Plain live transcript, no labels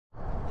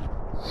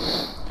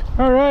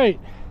All right,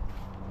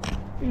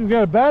 we've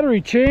got a battery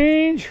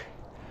change,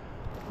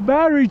 and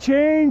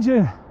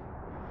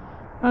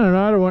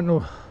I don't want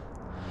no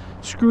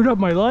screwed up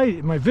my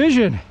light, my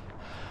vision.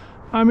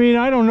 I mean,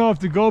 I don't know if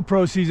the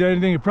GoPro sees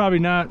anything, probably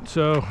not,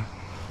 so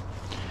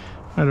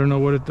I don't know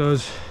what it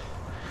does.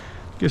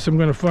 Guess I'm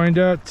gonna find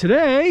out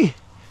today,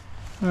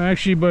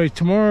 actually by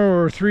tomorrow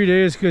or 3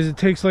 days, because it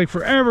takes like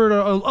forever to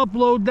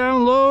upload,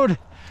 download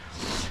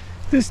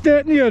this,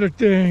 that, and the other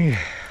thing.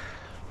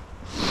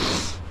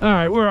 All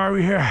right, where are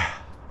we here?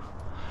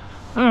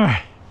 All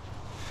right,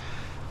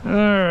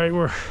 I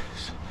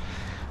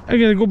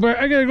gotta go back.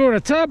 I gotta go to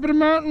the top of the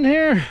mountain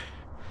here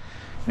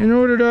in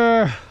order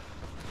to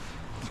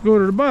go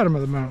to the bottom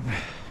of the mountain.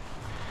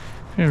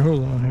 Here,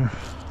 hold on here.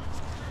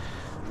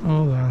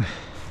 Hold on.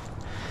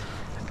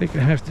 I think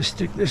I have to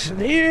stick this in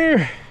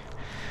here.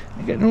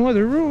 I got no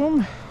other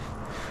room.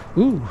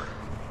 Ooh,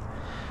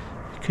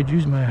 could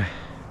use my.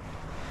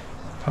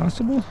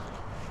 Possible?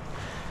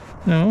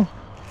 No.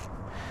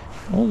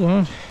 Hold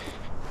on.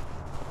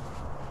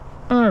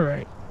 All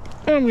right,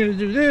 I'm gonna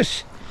do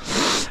this,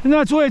 and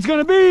that's the way it's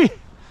gonna be.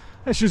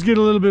 Let's just get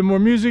a little bit more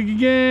music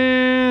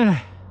again.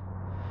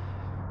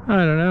 I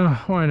don't know,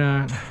 why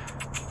not?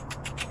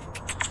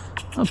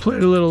 I'll play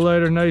it a little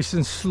lighter, nice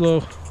and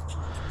slow.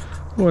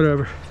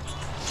 Whatever.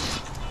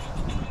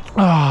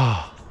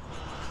 Oh,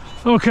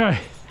 okay.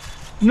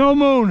 No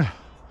moon.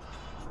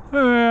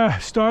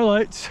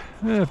 Starlights,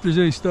 if there's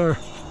any star.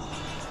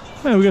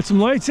 Hey, we got some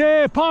lights.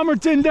 Hey,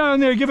 Palmerton down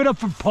there. Give it up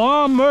for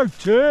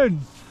Palmerton.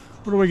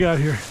 What do we got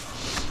here?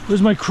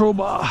 Where's my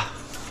crowbar?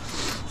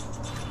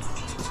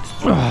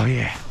 Oh,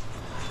 yeah.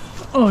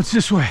 Oh, it's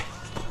this way.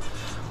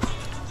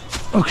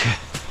 Okay.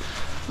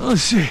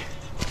 Let's see.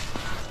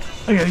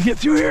 I gotta get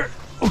through here.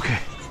 Okay.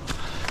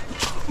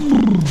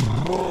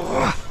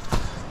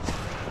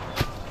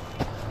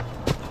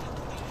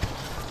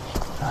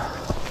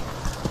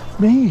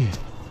 Man.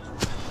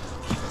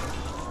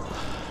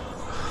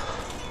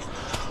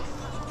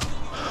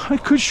 I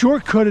could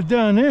shortcut it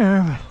down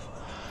there,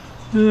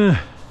 but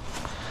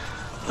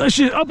let's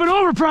just up and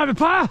over, Private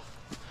Pile.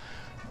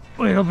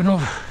 Wait, up and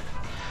over.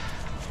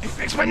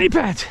 Fix my knee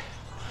pads.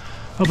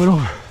 Up and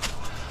over.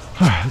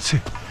 All right, let's see.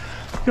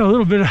 Got a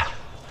little bit of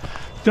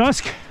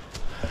dusk.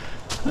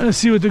 Let's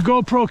see what the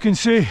GoPro can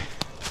see.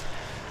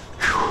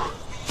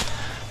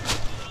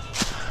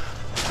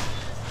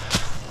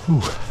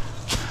 Ooh.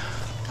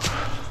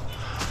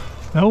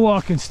 No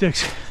walking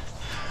sticks.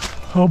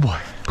 Oh boy.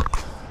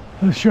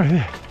 Let's try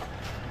that.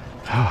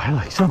 Oh, I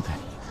like something.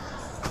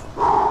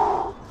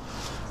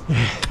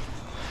 Yeah.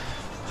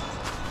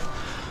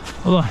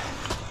 Hold on.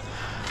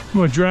 I'm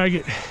gonna drag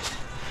it.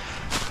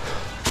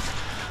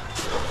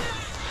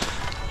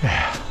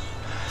 Yeah.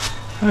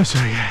 That's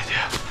what I gotta do.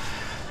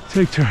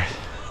 Take turns.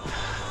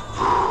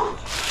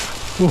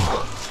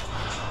 Whoa.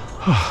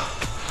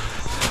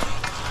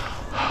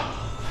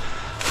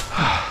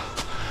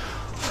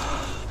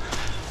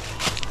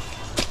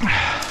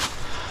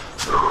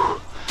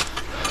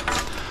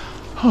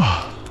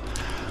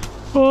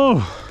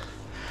 Oh,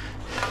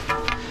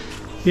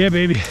 yeah,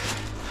 baby.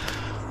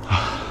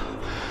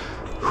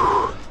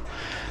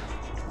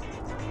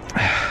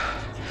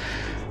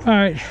 All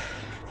right,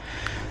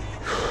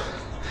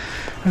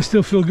 I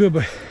still feel good,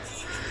 but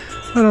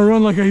I don't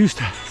run like I used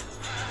to.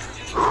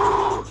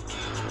 Oh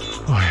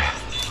yeah,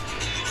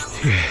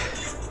 yeah.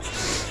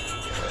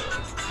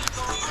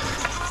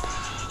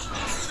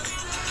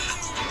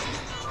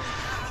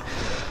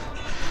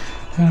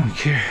 I don't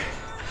care.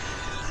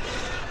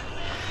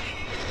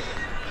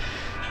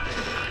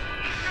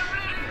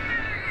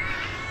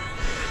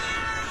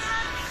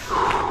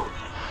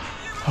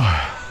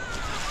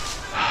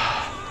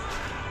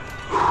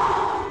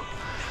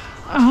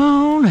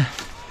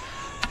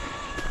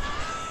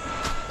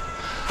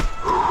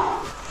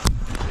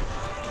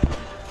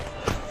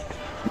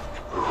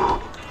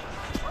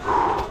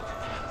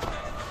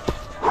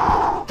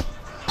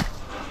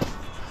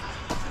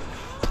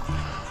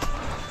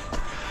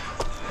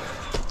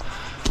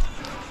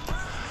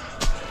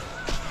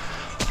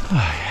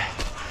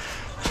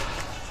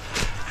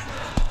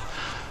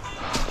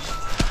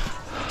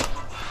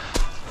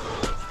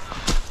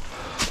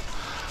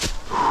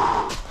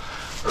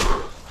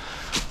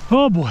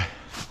 Oh boy.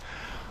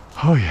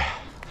 Oh yeah.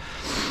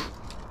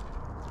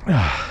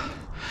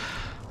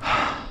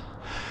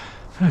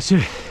 That's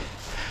it.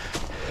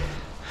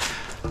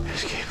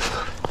 Just keep it.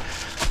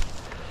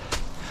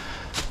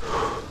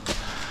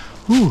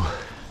 Ooh.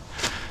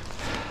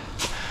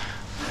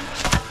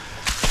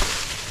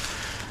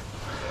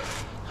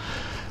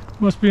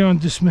 Must be on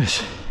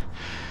dismiss.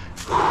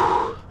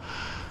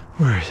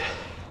 Where is it?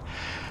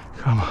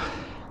 Come on.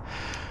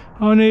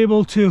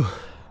 Unable to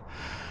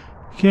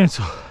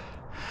cancel.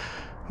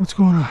 What's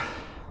going on?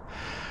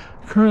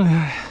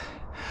 Currently,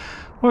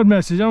 what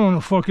message? I don't want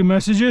no fucking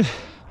messages.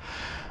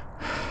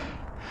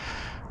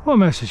 What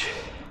message?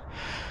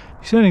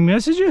 You sending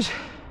messages?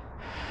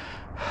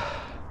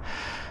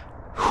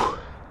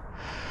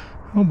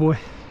 Oh boy.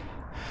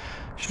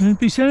 Shouldn't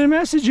be sending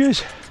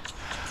messages.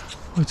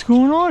 What's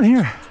going on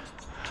here?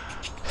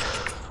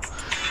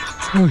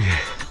 Oh yeah.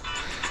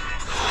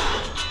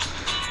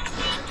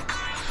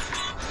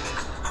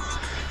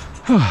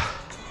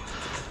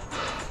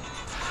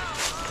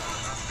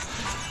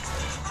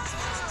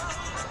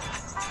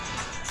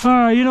 All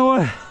right, you know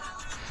what?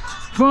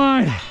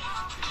 Fine.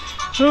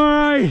 All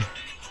right.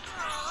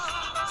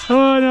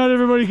 Oh, not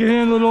everybody can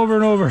handle it over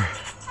and over.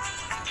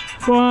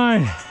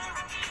 Fine.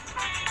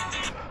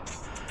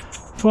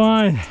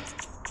 Fine.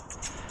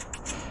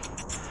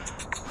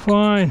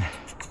 Fine.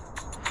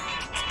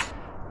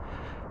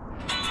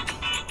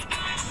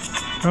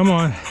 Come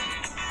on.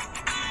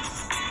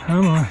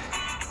 Come on.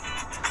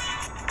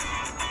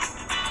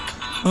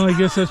 Oh, I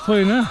guess that's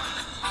playing now.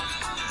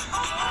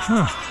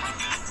 Huh.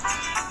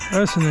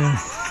 Fascinating.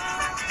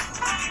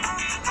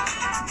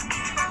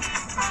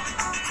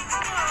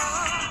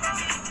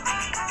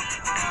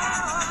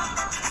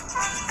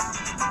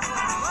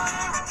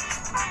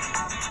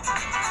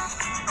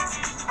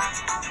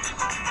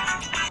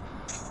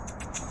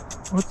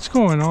 What's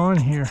going on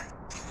here?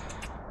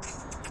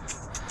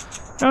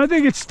 I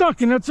think it's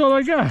stuck, and that's all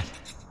I got.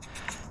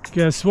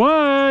 Guess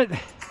what?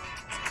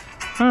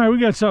 All right, we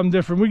got something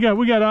different. We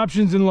got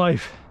options in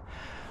life.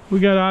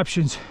 We got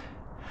options.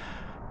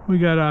 We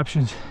got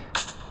options.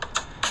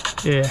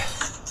 Yeah,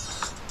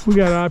 we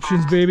got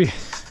options, baby.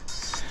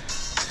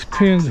 These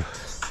pins.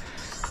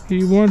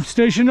 You want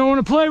station no one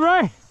to play,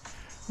 right?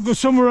 We'll go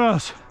somewhere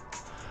else.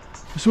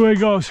 That's the way it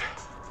goes.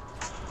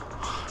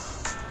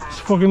 It's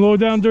fucking low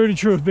down dirty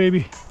truth,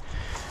 baby.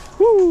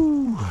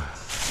 Woo!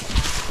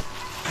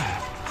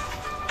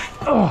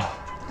 Oh.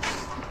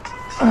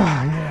 Oh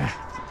yeah.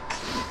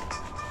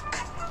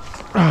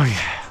 Oh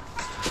yeah.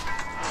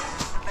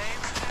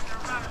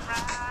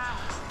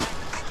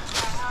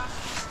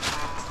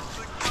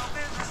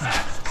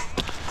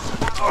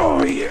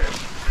 Oh yeah.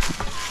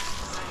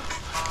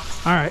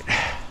 All right.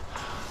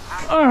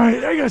 All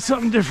right, I got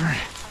something different.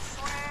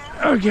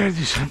 I gotta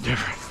do something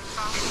different.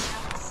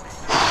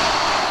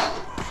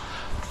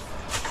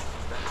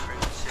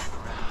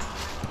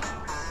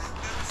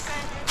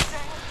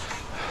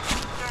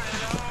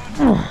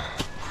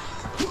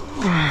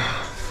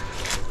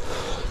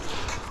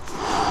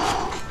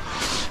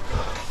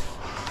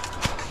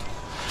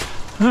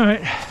 All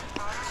right,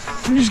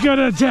 we just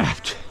gotta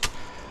adapt.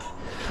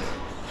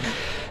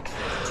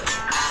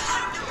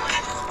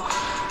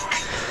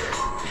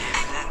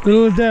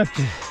 Little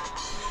adapted.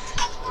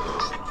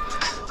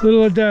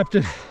 Little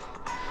adapted.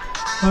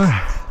 All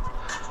right.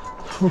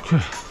 Okay.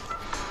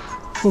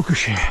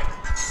 Focus here.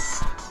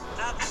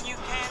 Nothing you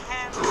can't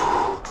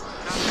handle.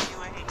 Nothing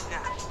you ain't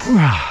got.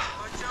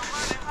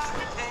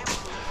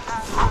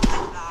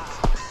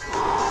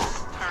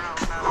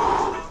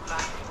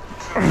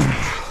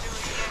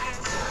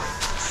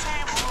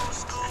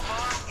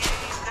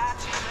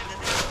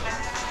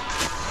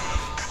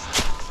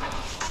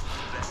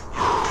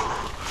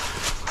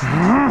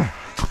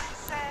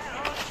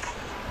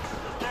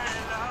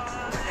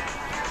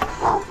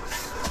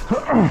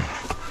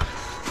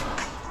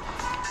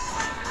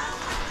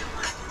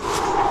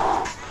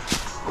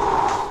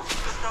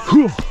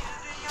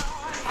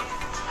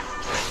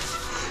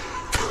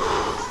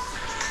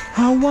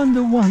 I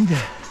wonder.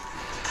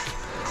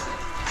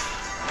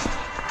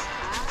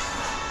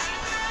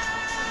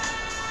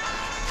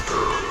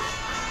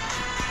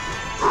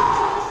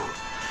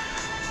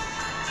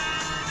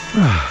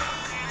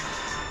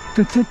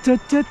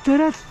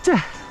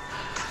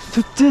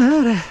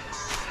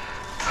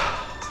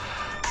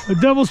 The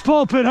devil's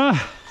pulpit, huh?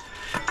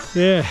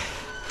 Yeah.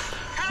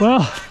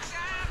 Well,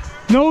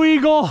 no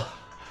eagle,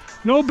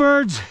 no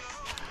birds,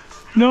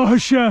 no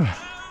Hashem.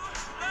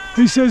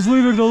 He says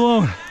leave it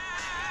alone.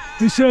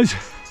 He says,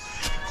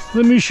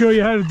 let me show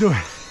you how to do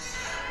it.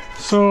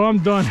 So I'm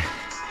done.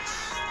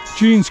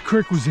 Gene's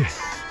Crick was it.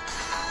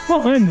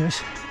 Well, end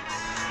this.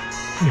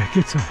 Yeah,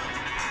 get some.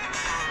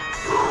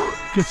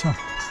 Get some.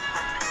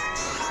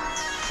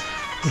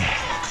 Yeah.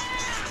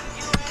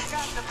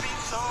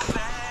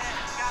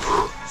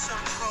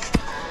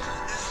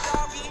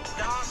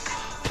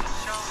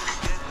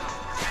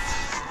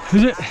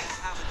 Is it?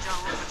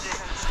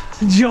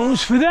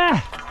 Jones for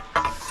that.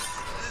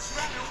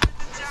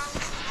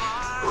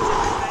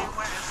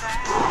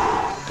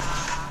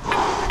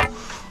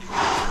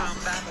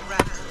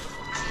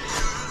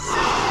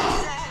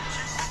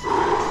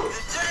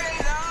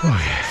 Oh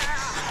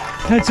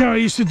yeah. That's how I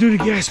used to do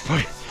the gas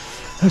pipe.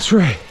 That's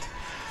right.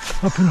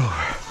 Up and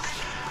over.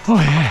 Oh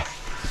yeah.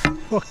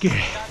 Fuck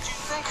yeah.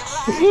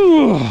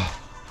 Ooh.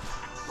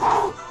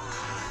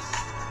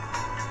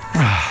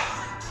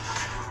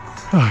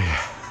 Oh yeah.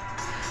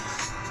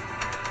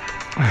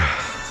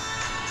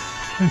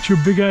 That's your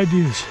big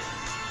ideas.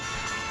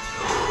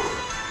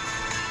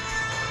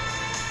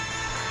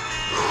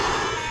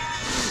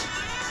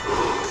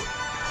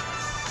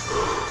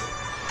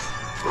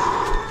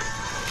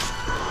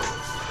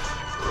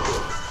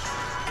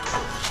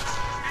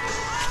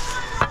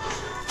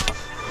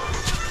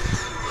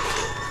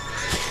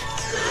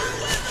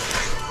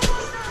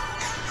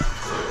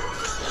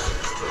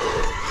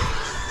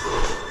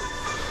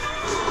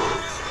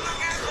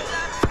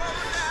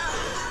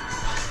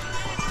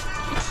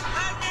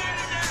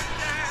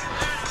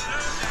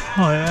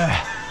 Oh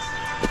yeah.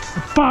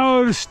 The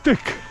power of the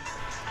stick.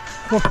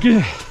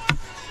 Fucking.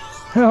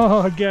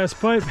 Oh, a gas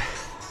pipe.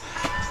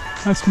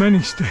 That's many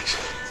sticks.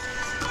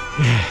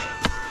 Yeah.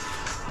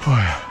 Oh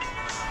yeah.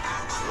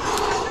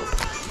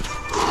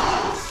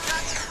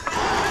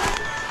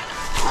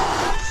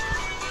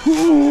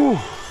 Ooh.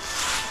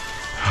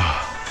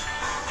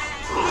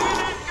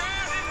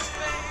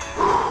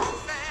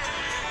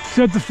 Is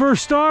that the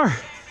first star?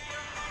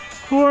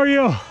 Who are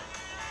you?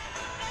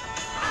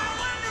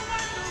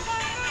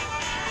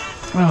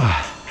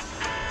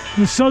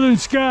 The southern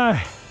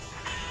sky.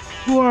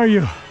 Who are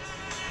you?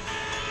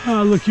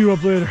 I'll look you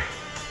up later.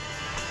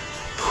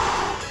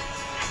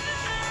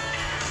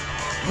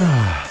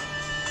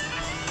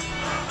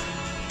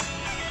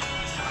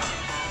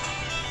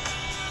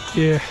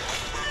 Yeah.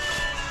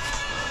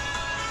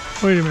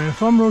 Wait a minute,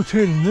 if I'm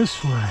rotating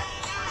this way,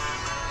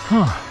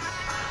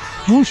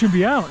 moon should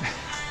be out.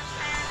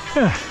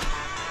 Yeah.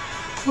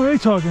 What are they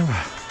talking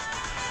about?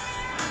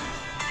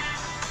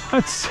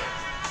 That's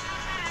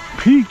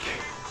peak.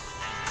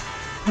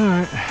 All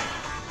right.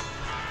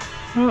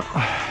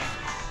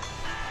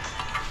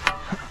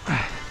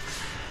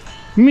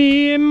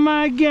 Me and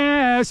my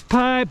gas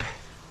pipe.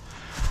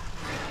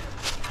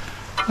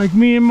 Like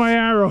me and my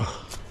arrow.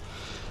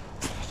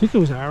 I think it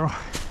was arrow.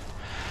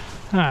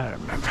 I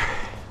don't remember.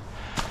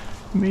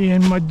 Me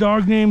and my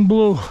dog named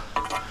Blue.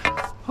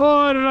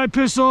 Oh, did I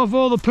piss off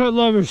all the pet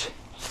lovers?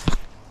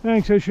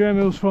 Thanks, HM,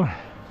 it was fun.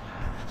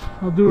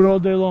 I'll do it all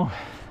day long.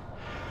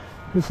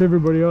 Piss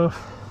everybody off.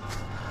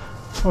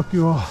 Fuck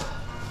you all.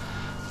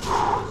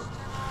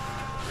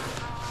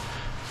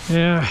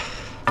 Yeah.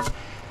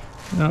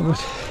 That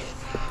was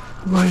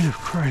the light of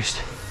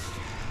Christ.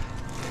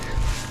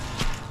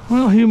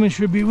 Well, humans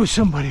should be with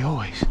somebody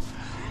always.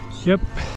 Yep.